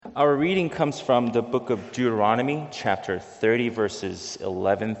Our reading comes from the book of Deuteronomy, chapter 30, verses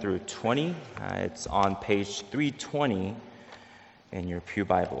 11 through 20. It's on page 320 in your pew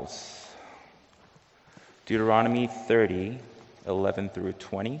Bibles. Deuteronomy 30, 11 through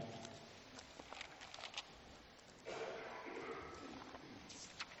 20.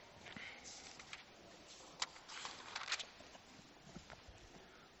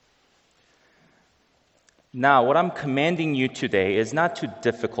 Now, what I'm commanding you today is not too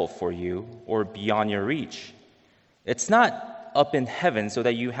difficult for you or beyond your reach. It's not up in heaven so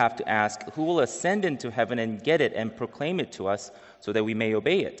that you have to ask, who will ascend into heaven and get it and proclaim it to us so that we may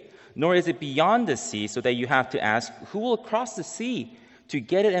obey it? Nor is it beyond the sea so that you have to ask, who will cross the sea to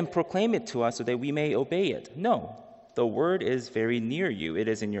get it and proclaim it to us so that we may obey it? No, the word is very near you. It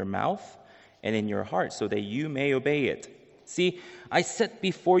is in your mouth and in your heart so that you may obey it. See, I set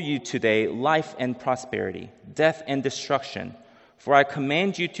before you today life and prosperity, death and destruction. For I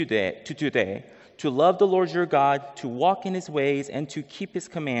command you today to love the Lord your God, to walk in his ways, and to keep his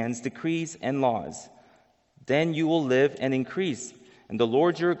commands, decrees, and laws. Then you will live and increase, and the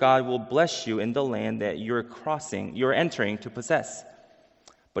Lord your God will bless you in the land that you're entering to possess.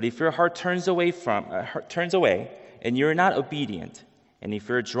 But if your heart turns away, and you're not obedient, and if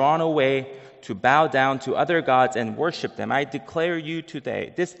you're drawn away to bow down to other gods and worship them, I declare you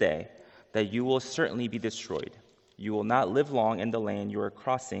this day, that you will certainly be destroyed. You will not live long in the land you are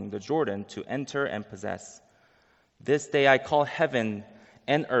crossing the Jordan to enter and possess. This day I call heaven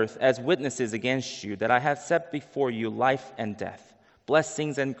and earth as witnesses against you, that I have set before you life and death,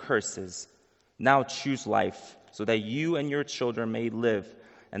 blessings and curses. Now choose life, so that you and your children may live,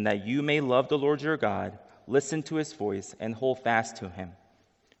 and that you may love the Lord your God, listen to his voice, and hold fast to him.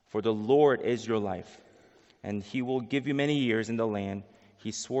 For the Lord is your life, and he will give you many years in the land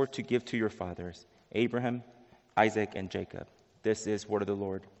he swore to give to your fathers, Abraham, Isaac, and Jacob. This is word of the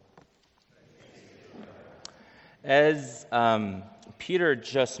Lord. As Peter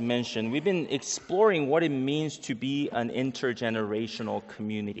just mentioned, we've been exploring what it means to be an intergenerational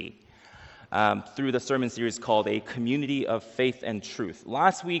community through the sermon series called A Community of Faith and Truth.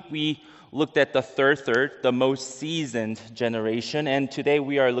 Last week, we looked at the third, the most seasoned generation, and today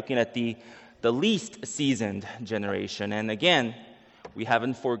we are looking at the least seasoned generation. And again, we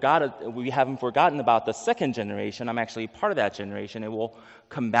haven't forgotten about the second generation. I'm actually part of that generation, and we'll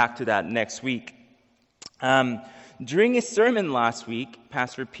come back to that next week. During his sermon last week,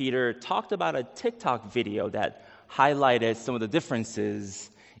 Pastor Peter talked about a TikTok video that highlighted some of the differences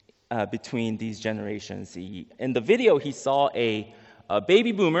between these generations. In the video, he saw a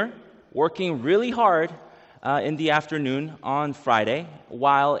baby boomer working really hard in the afternoon on Friday,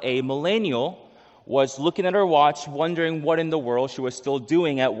 while a millennial was looking at her watch, wondering what in the world she was still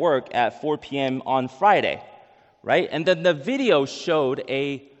doing at work at 4 p.m. on Friday, right? And then the video showed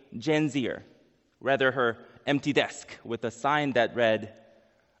a Gen Zer, rather her empty desk with a sign that read,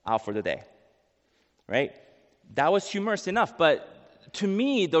 "Out for the day," right? That was humorous enough, but to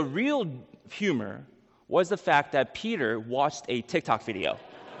me, the real humor was the fact that Peter watched a TikTok video.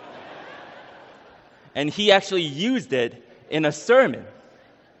 And he actually used it in a sermon.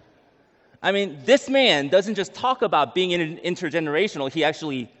 I mean, this man doesn't just talk about being intergenerational, he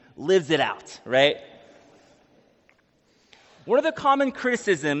actually lives it out, right? One of the common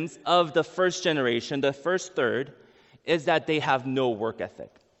criticisms of the first generation, the first-3rd, is that they have no work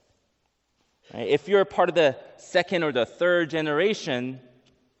ethic. Right? If you're a part of the second or the third generation,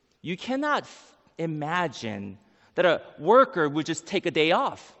 you cannot imagine that a worker would just take a day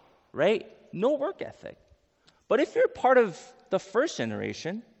off, right? No work ethic. But if you're part of the first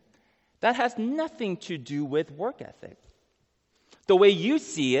generation, that has nothing to do with work ethic. The way you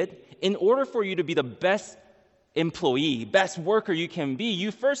see it, in order for you to be the best employee, best worker you can be, you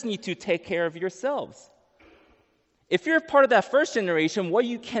first need to take care of yourselves. If you're part of that first generation, what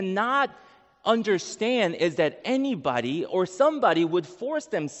you cannot understand is that anybody or somebody would force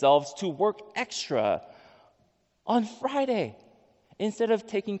themselves to work extra on Friday instead of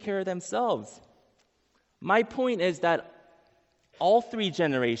taking care of themselves. My point is that all three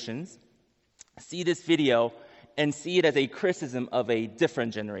generations see this video and see it as a criticism of a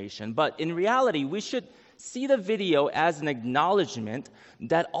different generation. But in reality, we should see the video as an acknowledgement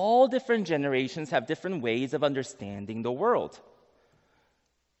that all different generations have different ways of understanding the world.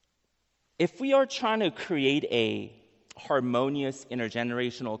 If we are trying to create a harmonious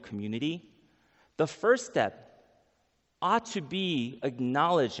intergenerational community, the first step ought to be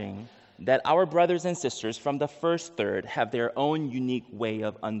acknowledging that our brothers and sisters from the first-3rd have their own unique way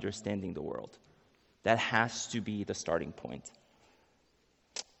of understanding the world. That has to be the starting point.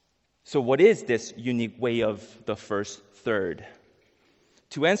 So what is this unique way of the first-3rd?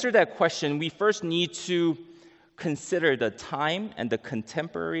 To answer that question, we first need to consider the time and the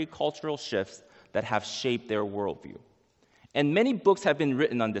contemporary cultural shifts that have shaped their worldview. And many books have been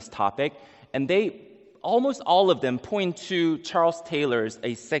written on this topic, and almost all of them point to Charles Taylor's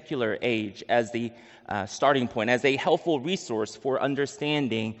A Secular Age as the starting point, as a helpful resource for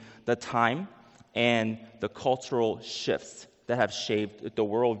understanding the time and the cultural shifts that have shaped the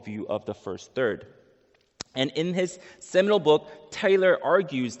worldview of the First-3rd. And in his seminal book, Taylor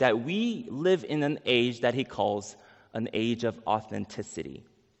argues that we live in an age that he calls an age of authenticity.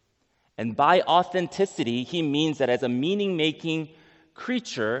 And by authenticity, he means that as a meaning-making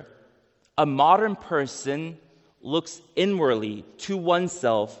creature, a modern person looks inwardly to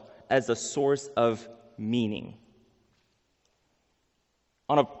oneself as a source of meaning.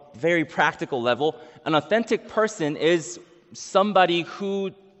 On a very practical level, an authentic person is somebody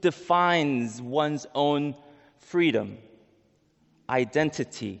who defines one's own freedom,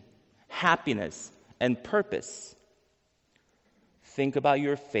 identity, happiness, and purpose. Think about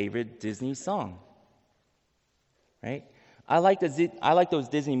your favorite Disney song, right? I like those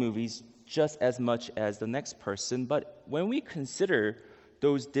Disney movies just as much as the next person, but when we consider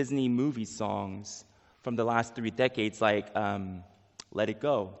those Disney movie songs from the last 3 decades, like Let It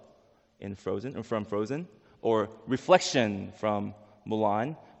Go from Frozen, or Reflection from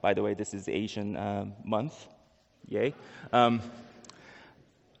Mulan. By the way, this is Asian month. Yay.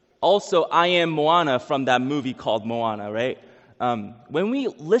 Also, I Am Moana from that movie called Moana, right? When we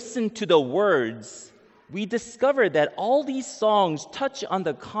listen to the words, we discover that all these songs touch on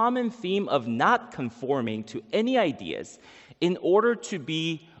the common theme of not conforming to any ideas in order to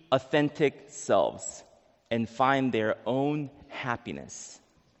be authentic selves and find their own happiness.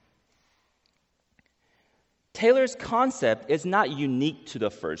 Taylor's concept is not unique to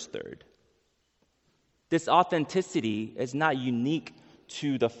the First-3rd. This authenticity is not unique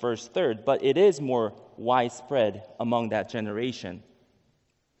to the First-3rd, but it is more widespread among that generation.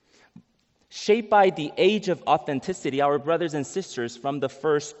 Shaped by the age of authenticity, our brothers and sisters from the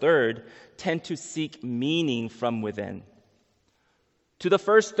First-3rd tend to seek meaning from within. To the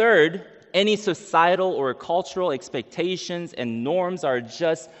First-3rd, any societal or cultural expectations and norms are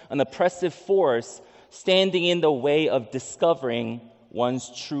just an oppressive force standing in the way of discovering one's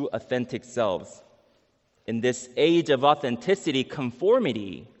true authentic selves. In this age of authenticity,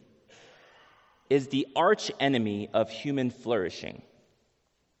 conformity is the arch enemy of human flourishing.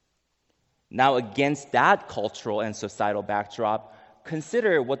 Now, against that cultural and societal backdrop,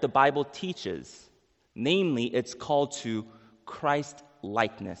 consider what the Bible teaches. Namely, it's called to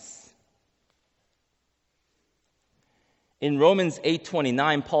Christ-likeness. In Romans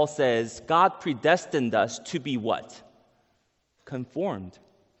 8:29, Paul says, God predestined us to be what? Conformed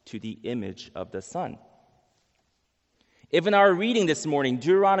to the image of the Son. Even our reading this morning,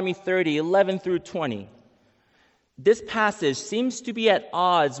 Deuteronomy 30, 11 through 20, this passage seems to be at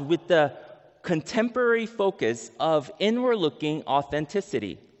odds with the contemporary focus of inward-looking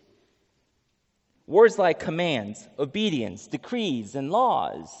authenticity. Words like commands, obedience, decrees, and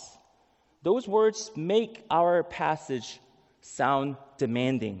laws, those words make our passage sound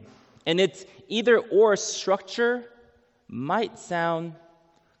demanding. And its either-or structure might sound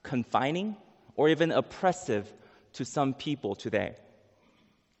confining or even oppressive to some people today.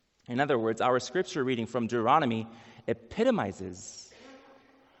 In other words, our scripture reading from Deuteronomy epitomizes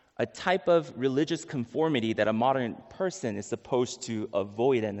a type of religious conformity that a modern person is supposed to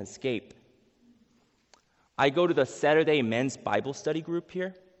avoid and escape. I go to the Saturday men's Bible study group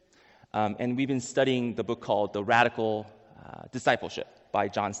here, and we've been studying the book called The Radical Discipleship by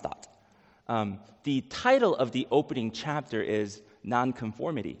John Stott. The title of the opening chapter is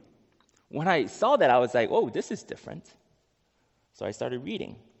Nonconformity. When I saw that, I was like, oh, this is different. So I started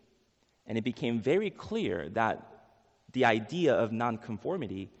reading, and it became very clear that the idea of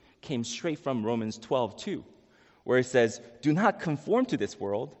nonconformity came straight from Romans 12:2, where it says, do not conform to this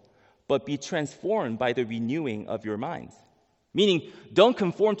world, but be transformed by the renewing of your minds. Meaning, don't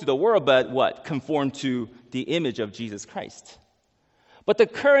conform to the world, but what? Conform to the image of Jesus Christ. But the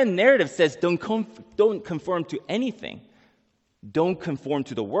current narrative says don't conform to anything. Don't conform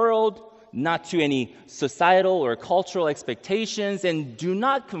to the world, not to any societal or cultural expectations, and do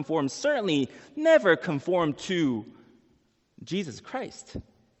not conform, certainly never conform to Jesus Christ.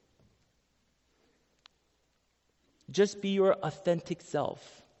 Just be your authentic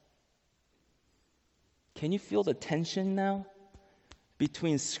self. Can you feel the tension now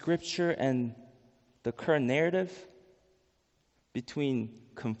between Scripture and the current narrative? Between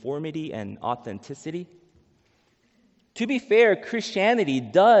conformity and authenticity? To be fair, Christianity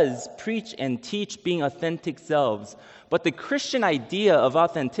does preach and teach being authentic selves, but the Christian idea of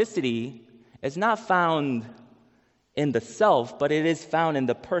authenticity is not found in the self, but it is found in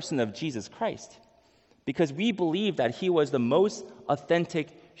the person of Jesus Christ. Because we believe that he was the most authentic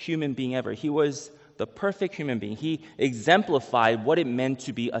human being ever. He was the perfect human being. He exemplified what it meant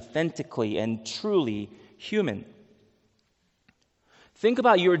to be authentically and truly human. Think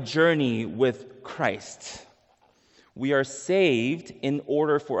about your journey with Christ. We are saved in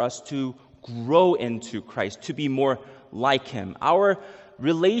order for us to grow into Christ, to be more like him. Our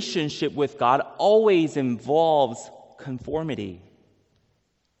relationship with God always involves conformity.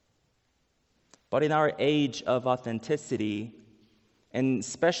 But in our age of authenticity, and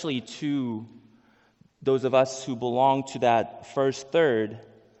especially to those of us who belong to that first-3rd,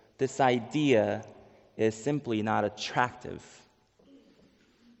 this idea is simply not attractive.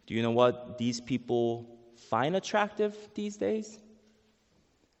 Do you know what these people find attractive these days?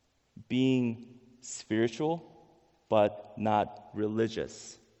 Being spiritual, but not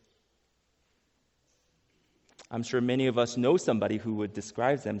religious. I'm sure many of us know somebody who would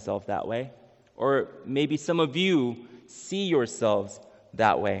describe themselves that way. Or maybe some of you see yourselves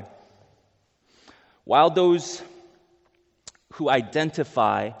that way. While those who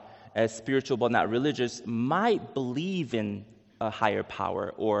identify as spiritual but not religious might believe in a higher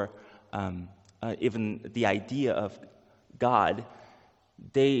power or even the idea of God,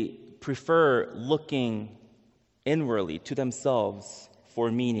 they prefer looking inwardly to themselves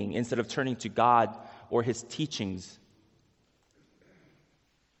for meaning instead of turning to God or his teachings.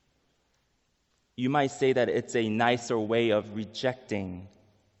 You might say that it's a nicer way of rejecting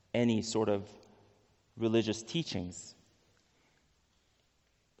any sort of religious teachings.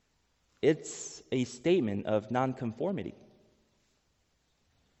 It's a statement of nonconformity.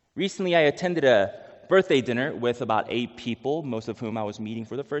 Recently, I attended a birthday dinner with about 8 people, most of whom I was meeting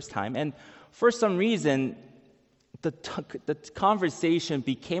for the first time. And for some reason, the conversation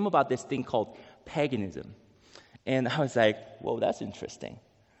became about this thing called paganism. And I was like, whoa, that's interesting,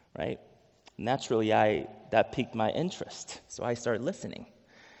 right? Naturally, that piqued my interest, so I started listening.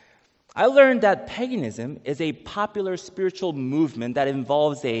 I learned that paganism is a popular spiritual movement that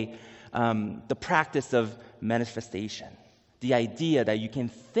involves the practice of manifestation, the idea that you can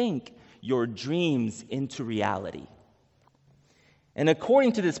think your dreams into reality. And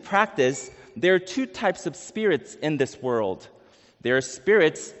according to this practice, there are 2 types of spirits in this world. There are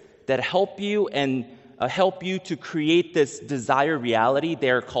spirits that help you to create this desired reality. They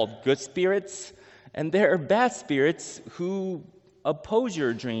are called good spirits. And there are bad spirits who oppose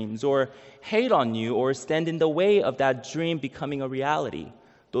your dreams or hate on you or stand in the way of that dream becoming a reality.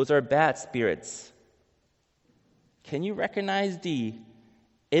 Those are bad spirits. Can you recognize the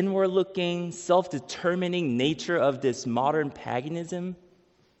inward-looking, self-determining nature of this modern paganism?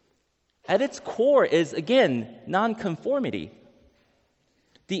 At its core is, again, nonconformity.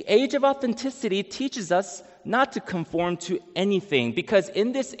 The age of authenticity teaches us not to conform to anything, because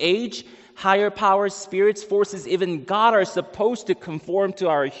in this age, higher powers, spirits, forces, even God are supposed to conform to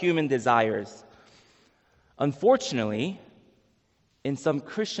our human desires. Unfortunately, in some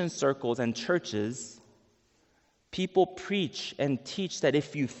Christian circles and churches, people preach and teach that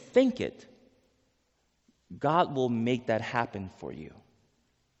if you think it, God will make that happen for you,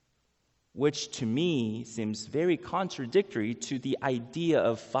 which to me seems very contradictory to the idea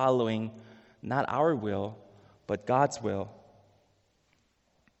of following not our will, but God's will.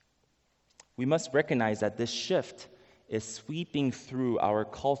 We must recognize that this shift is sweeping through our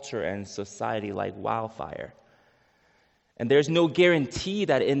culture and society like wildfire. And there's no guarantee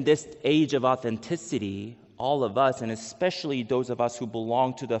that in this age of authenticity, all of us, and especially those of us who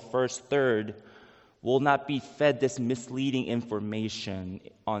belong to the first-3rd, will not be fed this misleading information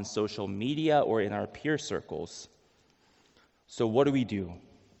on social media or in our peer circles. So what do we do?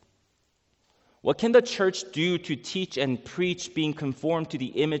 What can the church do to teach and preach being conformed to the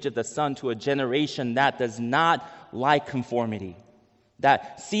image of the Son to a generation that does not like conformity,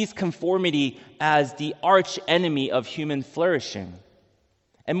 that sees conformity as the arch enemy of human flourishing?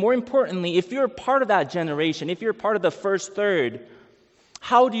 And more importantly, if you're part of that generation, if you're part of the first-3rd,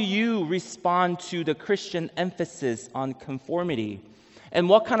 how do you respond to the Christian emphasis on conformity? And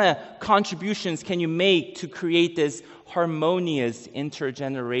what kind of contributions can you make to create this harmonious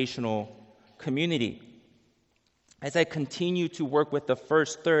intergenerational community? As I continue to work with the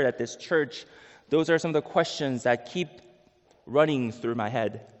first-3rd at this church, those are some of the questions that keep running through my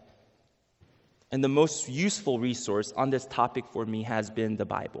head. And the most useful resource on this topic for me has been the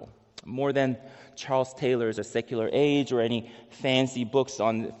Bible. More than Charles Taylor's A Secular Age or any fancy books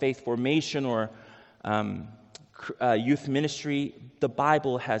on faith formation or youth ministry, the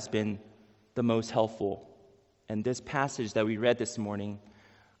Bible has been the most helpful. And this passage that we read this morning,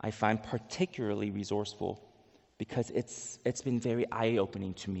 I find particularly resourceful because it's been very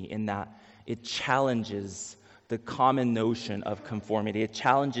eye-opening to me in that it challenges the common notion of conformity. It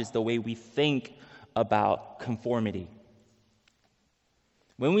challenges the way we think about conformity.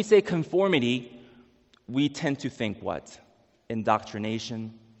 When we say conformity, we tend to think what?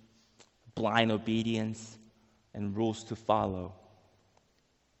 Indoctrination, blind obedience, and rules to follow.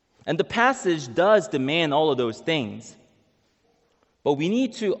 And the passage does demand all of those things. But we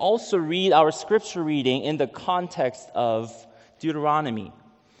need to also read our scripture reading in the context of Deuteronomy.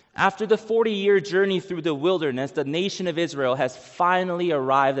 After the 40-year journey through the wilderness, the nation of Israel has finally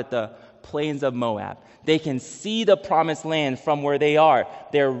arrived at the plains of Moab. They can see the promised land from where they are.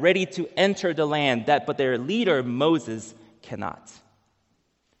 They're ready to enter the land, but their leader, Moses, cannot.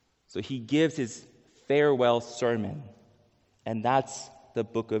 So he gives his farewell sermon, and that's the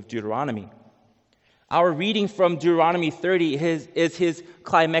book of Deuteronomy. Our reading from Deuteronomy 30 is his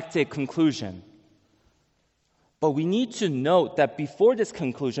climactic conclusion. But we need to note that before this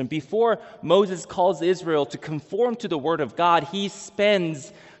conclusion, before Moses calls Israel to conform to the Word of God, he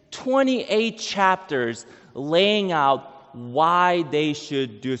spends 28 chapters laying out why they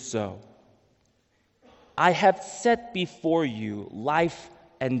should do so. I have set before you life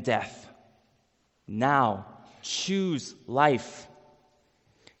and death. Now choose life.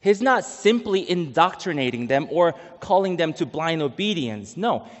 He's not simply indoctrinating them or calling them to blind obedience.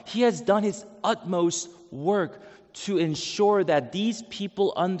 No, he has done his utmost work to ensure that these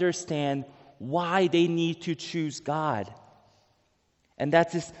people understand why they need to choose God. And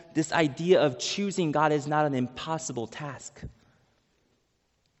that's this idea of choosing God is not an impossible task.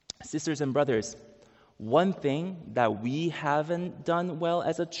 Sisters and brothers, one thing that we haven't done well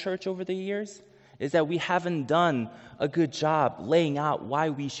as a church over the years is that we haven't done a good job laying out why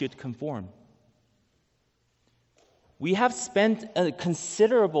we should conform. We have spent a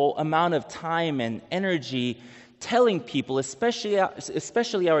considerable amount of time and energy telling people, especially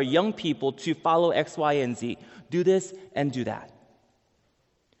our young people, to follow X, Y, and Z. Do this and do that.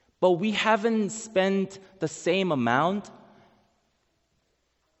 But we haven't spent the same amount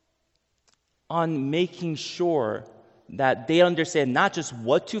on making sure that they understand not just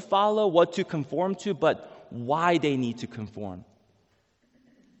what to follow, what to conform to, but why they need to conform.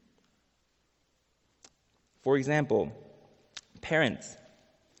 For example, parents,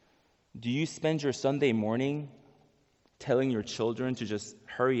 do you spend your Sunday morning telling your children to just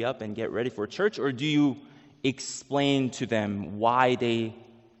hurry up and get ready for church, or do you explain to them why they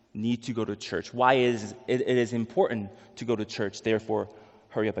need to go to church, why it is important to go to church, therefore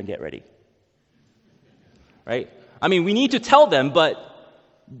hurry up and get ready? Right? I mean, we need to tell them, but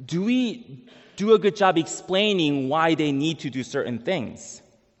do we do a good job explaining why they need to do certain things?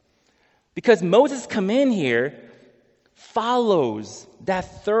 Because Moses' command here follows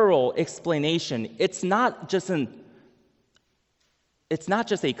that thorough explanation. It's not just a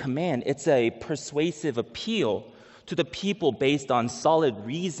command, it's a persuasive appeal to the people based on solid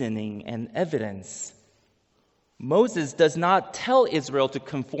reasoning and evidence. Moses does not tell Israel to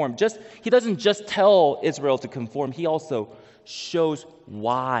conform. He doesn't just tell Israel to conform, he also shows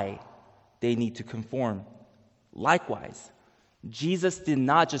why they need to conform. Likewise, Jesus did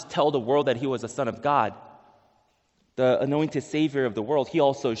not just tell the world that he was the Son of God, the anointed Savior of the world. He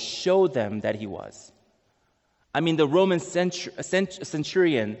also showed them that he was. I mean, the Roman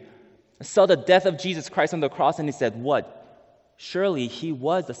centurion saw the death of Jesus Christ on the cross and he said, what? Surely he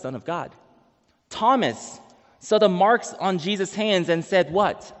was the Son of God. Thomas saw the marks on Jesus' hands and said,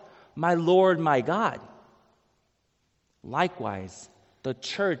 what? My Lord, my God. Likewise, the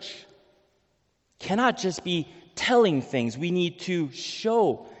church cannot just be telling things. We need to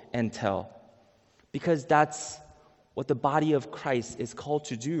show and tell, because that's what the body of Christ is called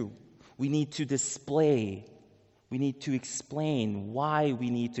to do. We need to display. We need to explain why we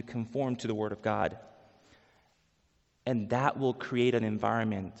need to conform to the Word of God. And that will create an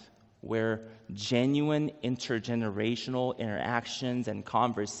environment where genuine intergenerational interactions and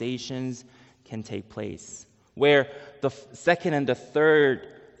conversations can take place, where the second and the third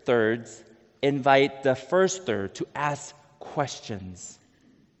thirds invite the first third to ask questions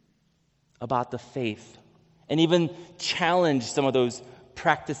about the faith and even challenge some of those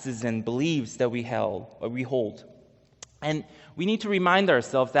practices and beliefs that we hold. And we need to remind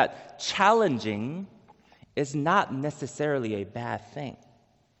ourselves that challenging is not necessarily a bad thing.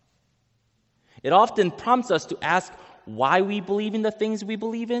 It often prompts us to ask why we believe in the things we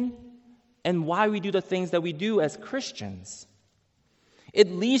believe in and why we do the things that we do as Christians.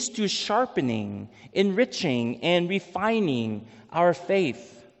 It leads to sharpening, enriching, and refining our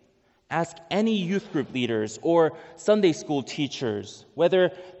faith. Ask any youth group leaders or Sunday school teachers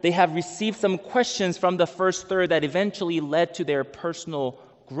whether they have received some questions from the First-3rd that eventually led to their personal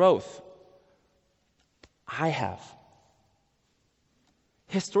growth. I have.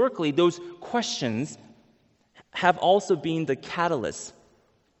 Historically, those questions have also been the catalyst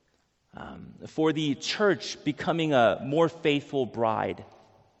for the church becoming a more faithful bride.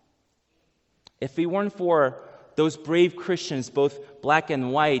 If it weren't for those brave Christians, both black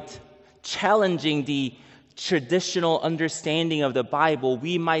and white, challenging the traditional understanding of the Bible,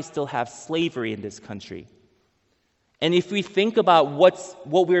 we might still have slavery in this country. And if we think about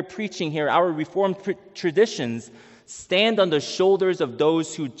what we're preaching here, our Reformed traditions stand on the shoulders of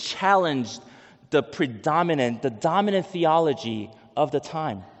those who challenged the dominant theology of the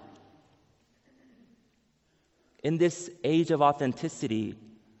time. In this age of authenticity,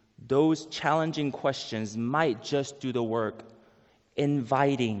 those challenging questions might just do the work,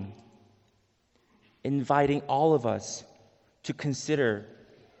 inviting all of us to consider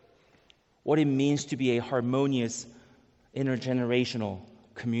what it means to be a harmonious intergenerational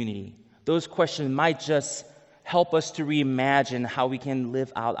community. Those questions might just help us to reimagine how we can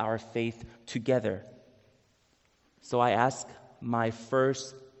live out our faith together. So I ask my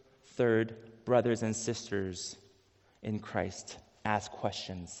First-3rd brothers and sisters in Christ, ask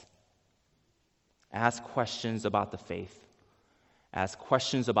questions. Ask questions about the faith. Ask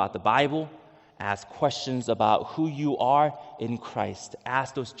questions about the Bible. Ask questions about who you are in Christ.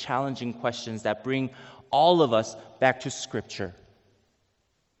 Ask those challenging questions that bring all of us back to Scripture.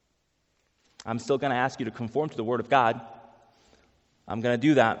 I'm still going to ask you to conform to the Word of God. I'm going to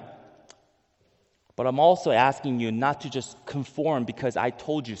do that. But I'm also asking you not to just conform because I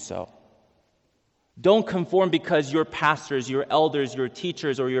told you so. Don't conform because your pastors, your elders, your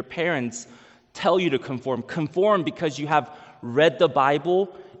teachers, or your parents tell you to conform. Conform because you have read the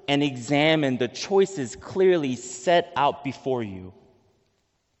Bible and examined the choices clearly set out before you.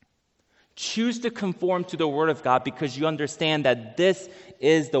 Choose to conform to the Word of God because you understand that this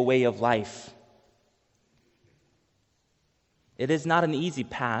is the way of life. It is not an easy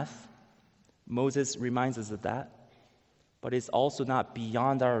path. Moses reminds us of that. But it's also not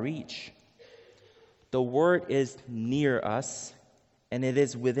beyond our reach. The Word is near us, and it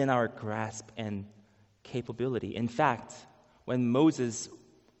is within our grasp and capability. In fact, when Moses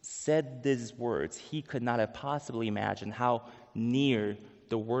said these words, he could not have possibly imagined how near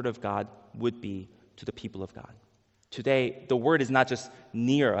the Word of God would be to the people of God. Today, the Word is not just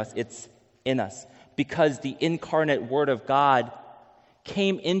near us, it's in us. Because the incarnate Word of God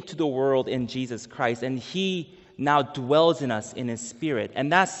came into the world in Jesus Christ, and He now dwells in us in His Spirit.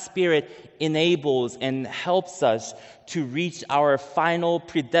 And that Spirit enables and helps us to reach our final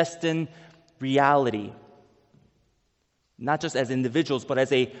predestined reality. Not just as individuals, but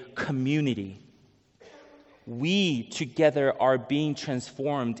as a community. We together are being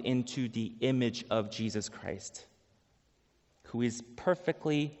transformed into the image of Jesus Christ, who is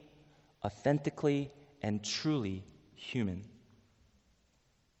perfectly, authentically, and truly human.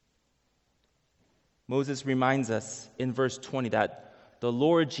 Moses reminds us in verse 20 that the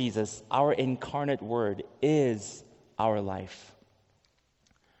Lord Jesus, our incarnate Word, is our life.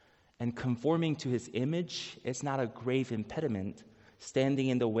 And conforming to His image is not a grave impediment standing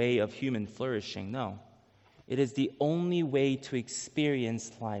in the way of human flourishing. No. It is the only way to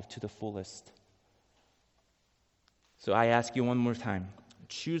experience life to the fullest. So I ask you one more time,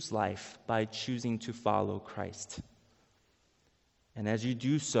 choose life by choosing to follow Christ. And as you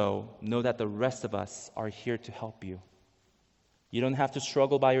do so, know that the rest of us are here to help you. You don't have to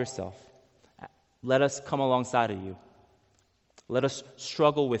struggle by yourself. Let us come alongside of you. Let us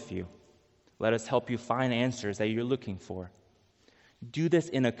struggle with you. Let us help you find answers that you're looking for. Do this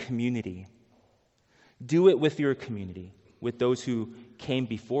in a community. Do it with your community, with those who came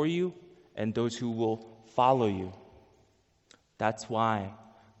before you and those who will follow you. That's why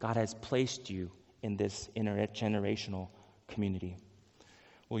God has placed you in this intergenerational community.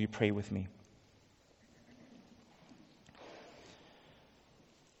 Will you pray with me?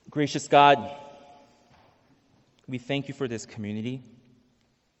 Gracious God, we thank you for this community.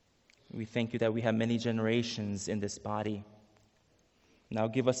 We thank you that we have many generations in this body. Now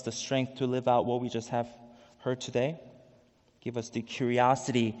give us the strength to live out what we just have heard today. Give us the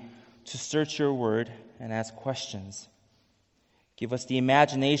curiosity to search your word and ask questions. Give us the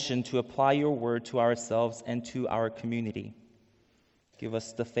imagination to apply your word to ourselves and to our community. Give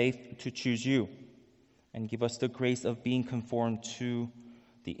us the faith to choose you, and give us the grace of being conformed to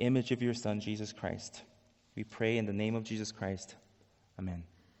the image of your Son, Jesus Christ. We pray in the name of Jesus Christ. Amen.